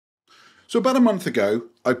So about a month ago,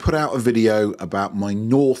 I put out a video about my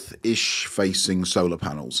north-ish facing solar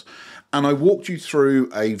panels. And I walked you through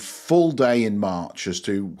a full day in March as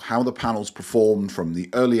to how the panels performed from the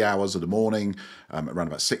early hours of the morning, around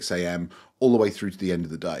about 6 a.m, all the way through to the end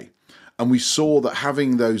of the day. And we saw that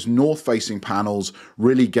having those north-facing panels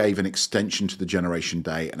really gave an extension to the generation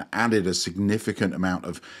day and added a significant amount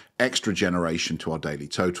of extra generation to our daily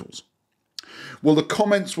totals. Well, the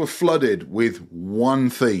comments were flooded with one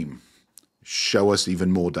theme: show us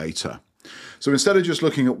even more data. So instead of just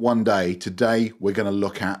looking at one day, today we're going to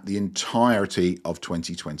look at the entirety of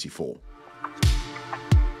 2024.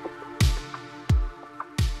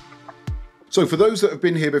 So for those that have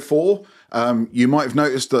been here before, you might have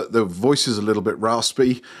noticed that the voice is a little bit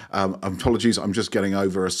raspy. Apologies, I'm just getting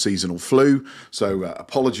over a seasonal flu. So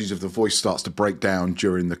apologies if the voice starts to break down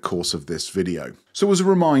during the course of this video. So as a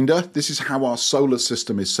reminder, this is how our solar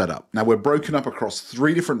system is set up. Now we're broken up across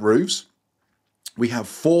 3 different roofs. We have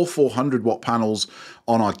 4 400 watt panels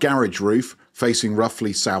on our garage roof facing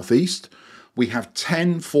roughly southeast. We have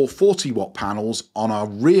 10 440 watt panels on our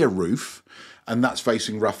rear roof, and that's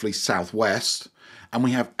facing roughly southwest. And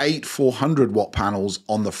we have 8 400 watt panels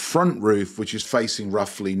on the front roof, which is facing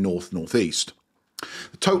roughly north-northeast.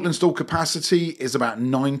 The total installed capacity is about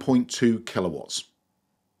 9.2 kilowatts.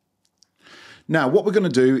 Now, what we're going to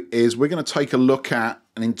do is we're going to take a look at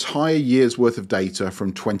an entire year's worth of data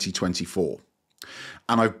from 2024.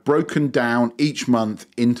 And I've broken down each month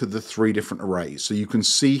into the 3 different arrays so you can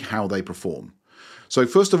see how they perform. So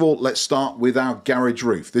first of all, let's start with our garage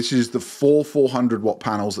roof. This is the 4 400 watt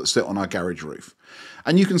panels that sit on our garage roof.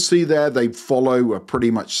 And you can see there they follow a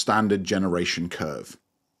pretty much standard generation curve.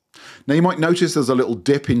 Now you might notice there's a little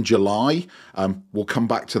dip in July. We'll come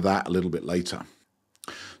back to that a little bit later.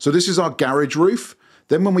 So this is our garage roof.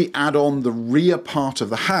 Then when we add on the rear part of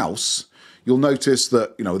the house, you'll notice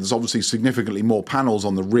that, there's obviously significantly more panels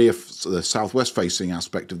on the rear, the southwest facing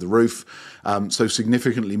aspect of the roof, so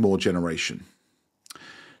significantly more generation.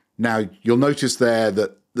 Now, you'll notice there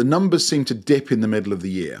that the numbers seem to dip in the middle of the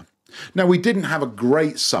year. Now, we didn't have a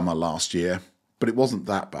great summer last year, but it wasn't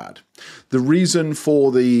that bad. The reason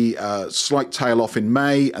for the slight tail off in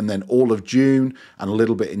May and then all of June and a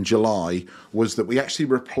little bit in July was that we actually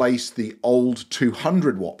replaced the old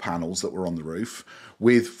 200 watt panels that were on the roof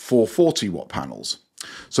with 440 watt panels.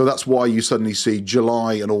 So that's why you suddenly see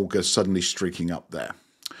July and August suddenly streaking up there.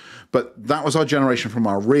 But that was our generation from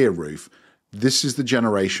our rear roof. This is the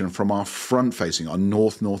generation from our front facing, our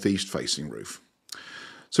north-northeast facing roof.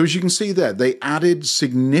 So as you can see there, they added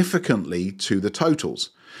significantly to the totals.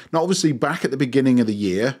 Now, obviously, back at the beginning of the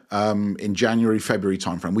year, in January, February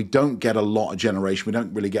timeframe, we don't get a lot of generation. We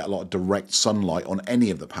don't really get a lot of direct sunlight on any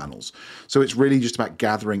of the panels. So it's really just about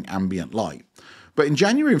gathering ambient light. But in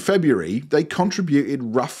January and February, they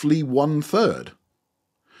contributed roughly 1/3,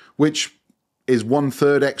 which is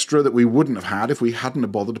 1/3 extra that we wouldn't have had if we hadn't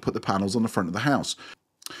have bothered to put the panels on the front of the house.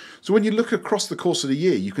 So when you look across the course of the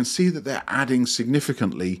year, you can see that they're adding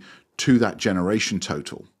significantly to that generation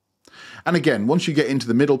total. And again, once you get into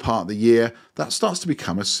the middle part of the year, that starts to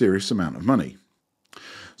become a serious amount of money.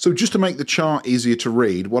 So just to make the chart easier to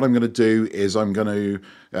read, what I'm going to do is I'm going to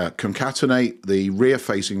concatenate the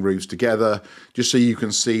rear-facing roofs together, just so you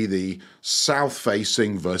can see the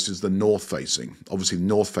south-facing versus the north-facing. Obviously, the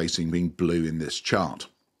north-facing being blue in this chart.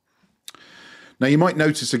 Now, you might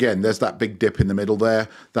notice, again, there's that big dip in the middle there.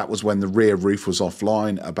 That was when the rear roof was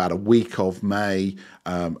offline, about a week of May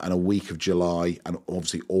and a week of July, and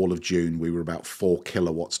obviously all of June, we were about 4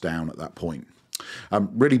 kilowatts down at that point.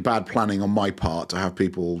 Really bad planning on my part to have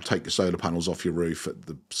people take your solar panels off your roof at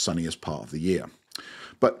the sunniest part of the year.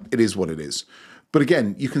 But it is what it is. But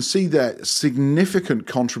again, you can see that significant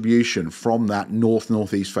contribution from that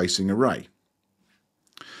north-northeast facing array.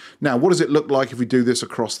 Now, what does it look like if we do this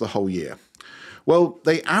across the whole year? Well,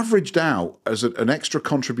 they averaged out as an extra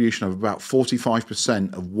contribution of about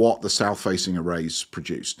 45% of what the south-facing arrays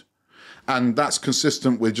produced. And that's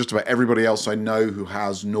consistent with just about everybody else I know who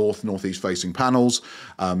has north-northeast facing panels.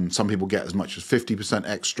 Some people get as much as 50%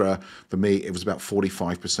 extra. For me, it was about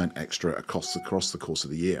 45% extra across the course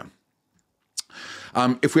of the year.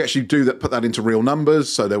 If we actually do that, put that into real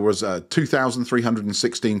numbers, so there was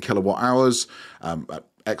 2,316 kilowatt hours,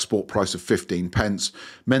 export price of 15 pence,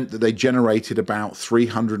 meant that they generated about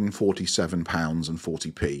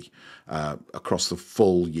 £347.40 across the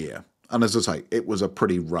full year. And as I say, it was a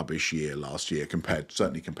pretty rubbish year last year,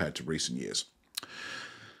 certainly compared to recent years.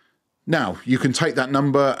 Now, you can take that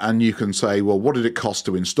number and you can say, well, what did it cost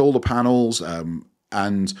to install the panels?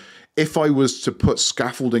 And if I was to put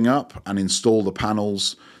scaffolding up and install the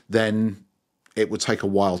panels, then it would take a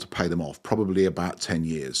while to pay them off, probably about 10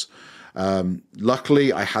 years.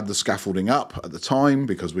 Luckily, I had the scaffolding up at the time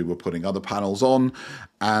because we were putting other panels on,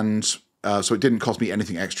 and so it didn't cost me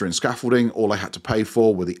anything extra in scaffolding. All I had to pay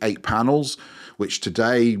for were the 8 panels, which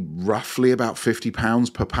today roughly about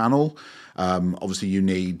 £50 per panel. Obviously, you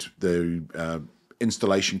need the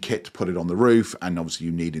installation kit to put it on the roof, and obviously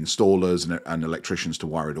you need installers and electricians to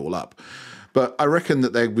wire it all up. But I reckon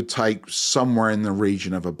that they would take somewhere in the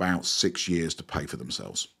region of about 6 years to pay for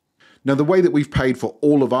themselves. Now, the way that we've paid for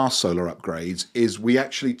all of our solar upgrades is we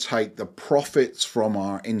actually take the profits from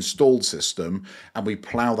our installed system and we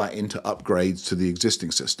plow that into upgrades to the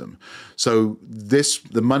existing system. So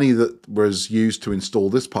the money that was used to install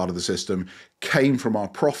this part of the system came from our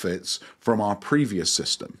profits from our previous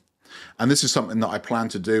system. And this is something that I plan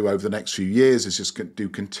to do over the next few years, is just do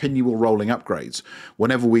continual rolling upgrades.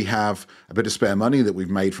 Whenever we have a bit of spare money that we've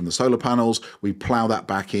made from the solar panels, we plow that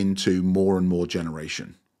back into more and more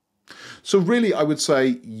generation. So really, I would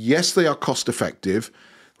say, yes, they are cost effective.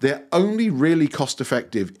 They're only really cost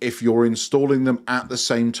effective if you're installing them at the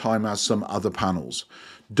same time as some other panels.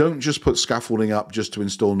 Don't just put scaffolding up just to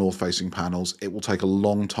install north-facing panels. It will take a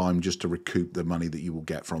long time just to recoup the money that you will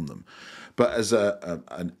get from them. But as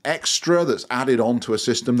an extra that's added onto a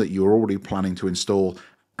system that you're already planning to install,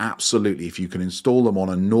 absolutely, if you can install them on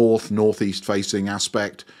a northeast facing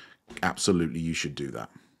aspect, absolutely you should do that.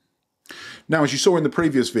 Now, as you saw in the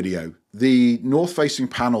previous video, the north-facing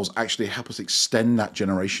panels actually help us extend that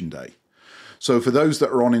generation day. So for those that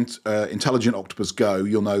are on Intelligent Octopus Go,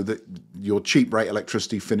 you'll know that your cheap rate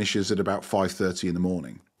electricity finishes at about 5:30 in the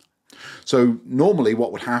morning. So normally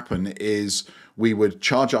what would happen is we would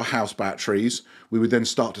charge our house batteries. We would then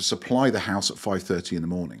start to supply the house at 5:30 in the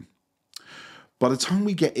morning. By the time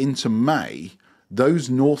we get into May, those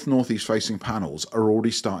northeast facing panels are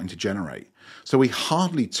already starting to generate. So we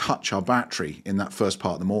hardly touch our battery in that first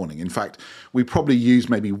part of the morning. In fact, we probably use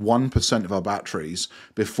maybe 1% of our batteries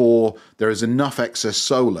before there is enough excess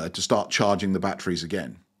solar to start charging the batteries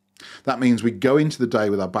again. That means we go into the day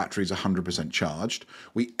with our batteries 100% charged,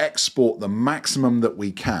 we export the maximum that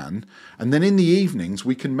we can, and then in the evenings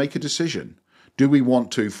we can make a decision. Do we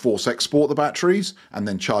want to force export the batteries and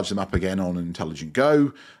then charge them up again on an Intelligent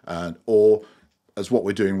Go, or as what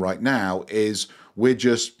we're doing right now is we're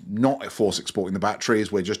just not force exporting the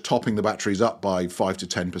batteries, we're just topping the batteries up by 5 to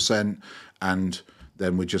 10%, and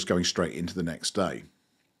then we're just going straight into the next day.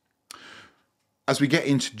 As we get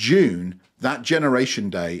into June, that generation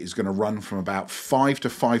day is going to run from about 5 to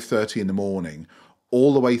 5:30 in the morning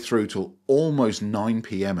all the way through till almost 9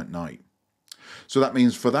 p.m. at night. So that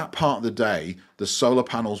means for that part of the day, the solar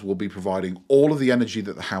panels will be providing all of the energy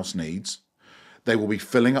that the house needs. They will be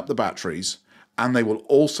filling up the batteries, and they will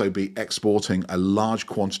also be exporting a large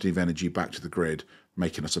quantity of energy back to the grid,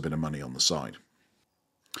 making us a bit of money on the side.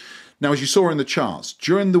 Now, as you saw in the charts,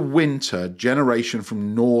 during the winter, generation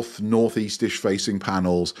from northeastish facing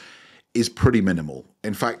panels is pretty minimal.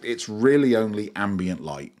 In fact, it's really only ambient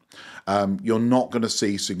light. You're not going to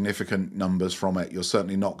see significant numbers from it. You're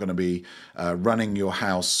certainly not going to be running your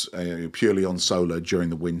house purely on solar during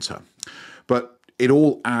the winter. But it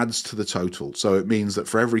all adds to the total. So it means that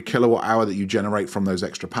for every kilowatt hour that you generate from those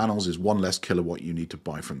extra panels is 1 less kilowatt you need to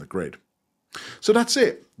buy from the grid. So that's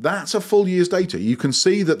it. That's a full year's data. You can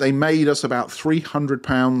see that they made us about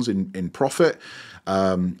 £300 in profit.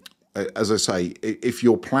 As I say, if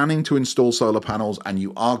you're planning to install solar panels and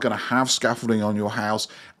you are going to have scaffolding on your house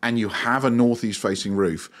and you have a northeast facing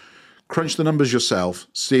roof, crunch the numbers yourself,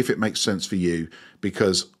 see if it makes sense for you,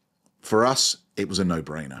 because for us, it was a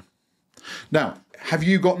no-brainer. Now, have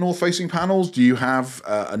you got north-facing panels? Do you have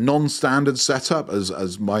a non-standard setup,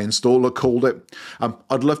 as my installer called it?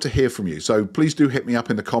 I'd love to hear from you. So please do hit me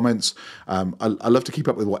up in the comments. I love to keep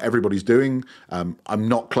up with what everybody's doing. I'm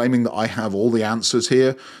not claiming that I have all the answers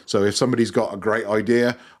here. So if somebody's got a great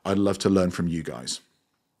idea, I'd love to learn from you guys.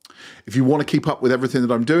 If you want to keep up with everything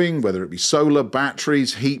that I'm doing, whether it be solar,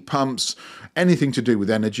 batteries, heat pumps, anything to do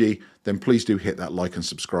with energy, then please do hit that like and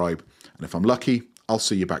subscribe. And if I'm lucky, I'll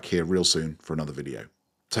see you back here real soon for another video.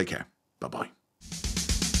 Take care. Bye-bye.